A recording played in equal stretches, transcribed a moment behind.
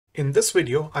In this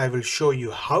video, I will show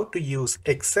you how to use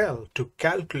Excel to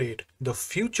calculate the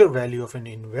future value of an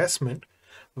investment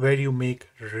where you make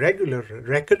regular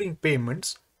recurring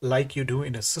payments like you do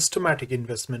in a systematic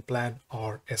investment plan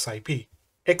or SIP.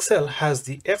 Excel has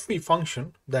the FV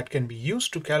function that can be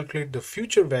used to calculate the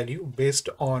future value based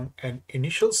on an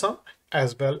initial sum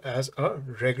as well as a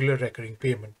regular recurring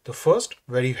payment. The first,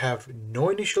 where you have no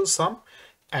initial sum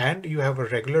and you have a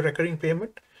regular recurring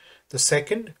payment. The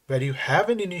second, where you have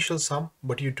an initial sum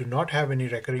but you do not have any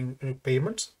recurring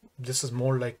payments. This is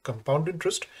more like compound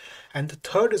interest. And the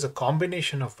third is a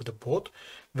combination of the both,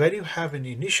 where you have an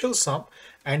initial sum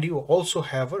and you also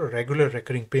have a regular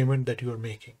recurring payment that you are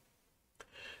making.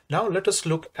 Now let us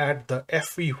look at the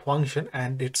FV function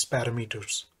and its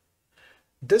parameters.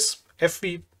 This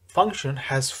FV function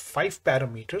has 5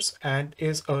 parameters and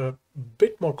is a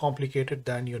bit more complicated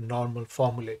than your normal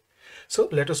formulae. So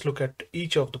let us look at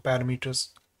each of the parameters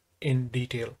in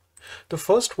detail. The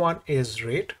first one is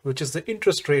rate, which is the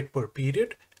interest rate per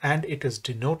period, and it is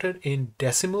denoted in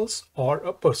decimals or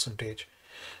a percentage.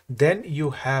 Then you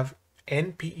have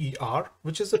NPER,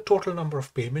 which is the total number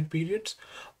of payment periods.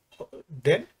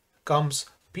 Then comes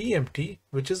PMT,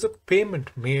 which is the payment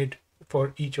made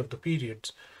for each of the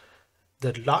periods.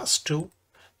 The last two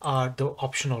are the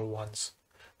optional ones.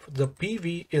 The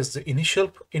PV is the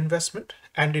initial investment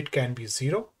and it can be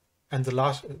 0. And the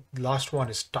last one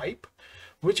is type,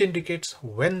 which indicates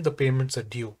when the payments are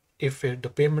due. If the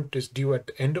payment is due at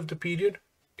the end of the period,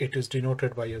 it is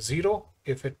denoted by a 0.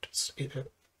 If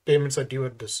payments are due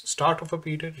at the start of a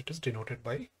period, it is denoted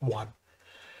by 1.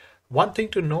 One thing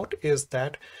to note is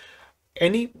that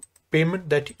any payment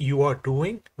that you are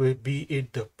doing, will be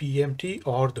it the PMT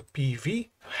or the PV,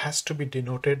 has to be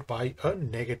denoted by a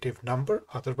negative number.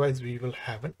 Otherwise, we will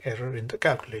have an error in the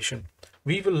calculation.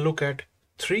 We will look at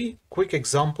 3 quick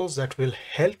examples that will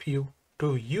help you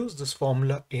to use this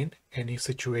formula in any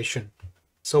situation.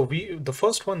 So the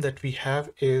first one that we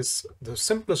have is the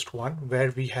simplest one,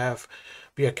 where we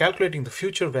are calculating the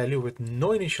future value with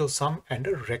no initial sum and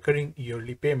a recurring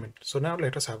yearly payment. So now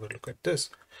let us have a look at this.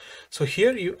 So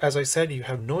here as I said, you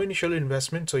have no initial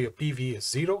investment, so your PV is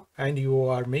 0, and you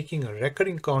are making a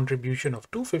recurring contribution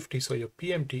of 250, so your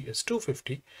PMT is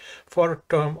 250 for a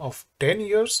term of 10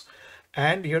 years,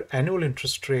 and your annual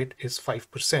interest rate is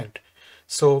 5%.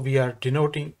 So we are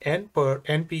denoting NPER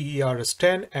as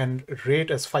 10 and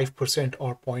rate as 5%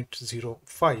 or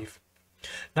 0.05.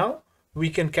 Now we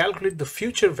can calculate the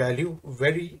future value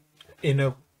in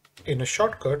a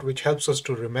shortcut, which helps us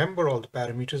to remember all the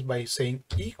parameters by saying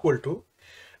equal to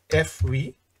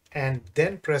FV, and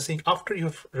then pressing, after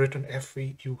you've written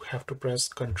FV, you have to press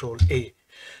Ctrl A.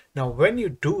 Now when you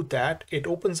do that, it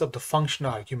opens up the function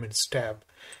arguments tab,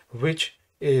 which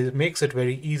makes it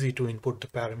very easy to input the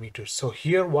parameters. So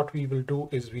here what we will do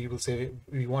is we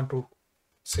want to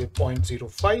say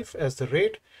 0.05 as the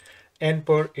rate,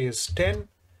 NPER is 10,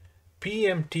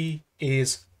 PMT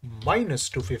is minus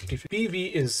 250,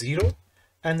 PV is 0,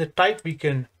 and the type we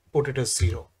can put it as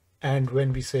 0. And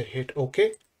when we say hit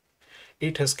OK,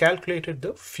 it has calculated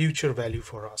the future value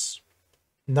for us.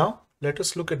 Now let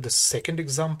us look at the second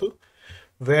example,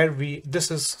 where this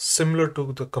is similar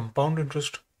to the compound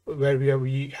interest, where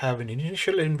we have an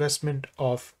initial investment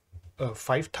of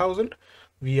 5,000.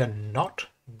 We are not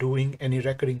doing any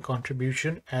recurring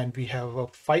contribution, and we have a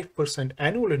 5%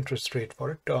 annual interest rate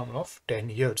for a term of 10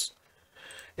 years.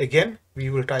 Again, we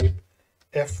will type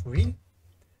FV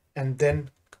and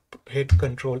then hit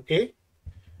Ctrl A.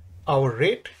 Our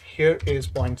rate here is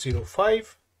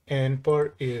 0.05,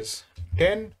 NPER is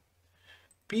 10,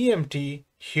 PMT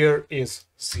here is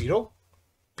 0,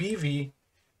 PV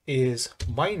is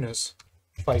minus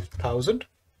 5,000,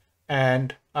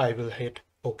 and I will hit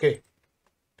OK.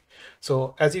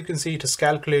 So as you can see, it has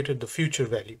calculated the future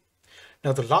value.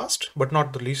 Now the last but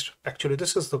not the least, actually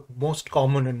this is the most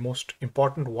common and most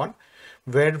important one,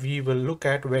 where we will look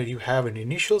at where you have an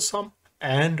initial sum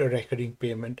and a recurring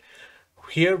payment.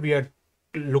 Here we are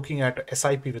looking at a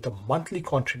SIP with a monthly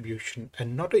contribution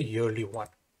and not a yearly one.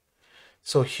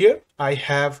 So here I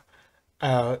have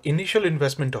initial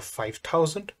investment of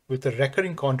 5,000 with a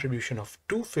recurring contribution of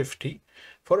 250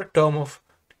 for a term of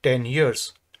 10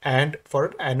 years and for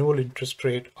an annual interest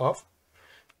rate of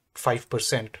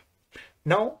 5%.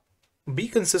 Now be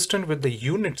consistent with the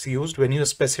units used when you are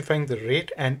specifying the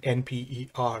rate and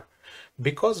NPER.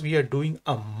 Because we are doing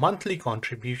a monthly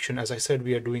contribution, as I said,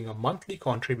 we are doing a monthly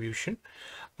contribution,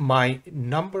 my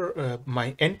NPER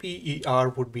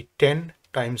would be 10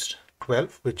 times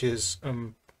 12, which is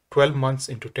 12 months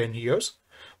into 10 years,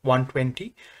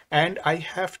 120. And I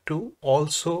have to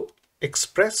also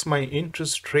express my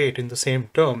interest rate in the same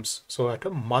terms. So at a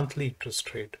monthly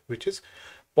interest rate, which is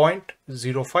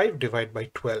 0.05 divided by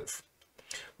 12.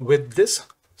 With this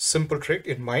simple trick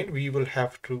in mind, we will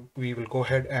go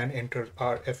ahead and enter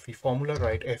our FV formula,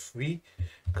 right? FV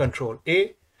control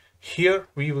A. Here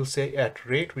we will say at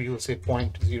rate, we will say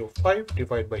 0.05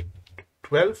 divided by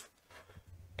 12.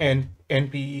 And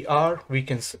NPER, we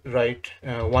can write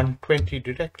 120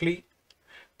 directly.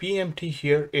 PMT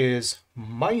here is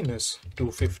minus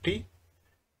 250.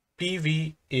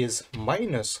 PV is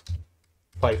minus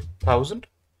 5000.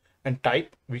 And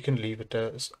type, we can leave it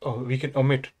as, we can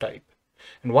omit type.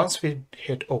 And once we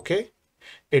hit OK,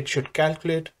 it should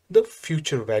calculate the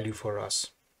future value for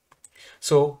us.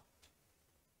 So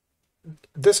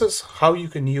this is how you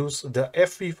can use the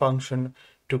FV function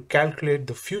to calculate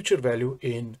the future value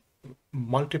in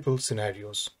multiple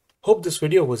scenarios. Hope this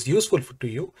video was useful to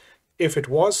you. If it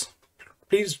was,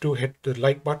 please do hit the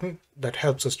like button. That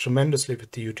helps us tremendously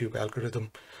with the YouTube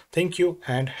algorithm. Thank you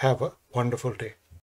and have a wonderful day.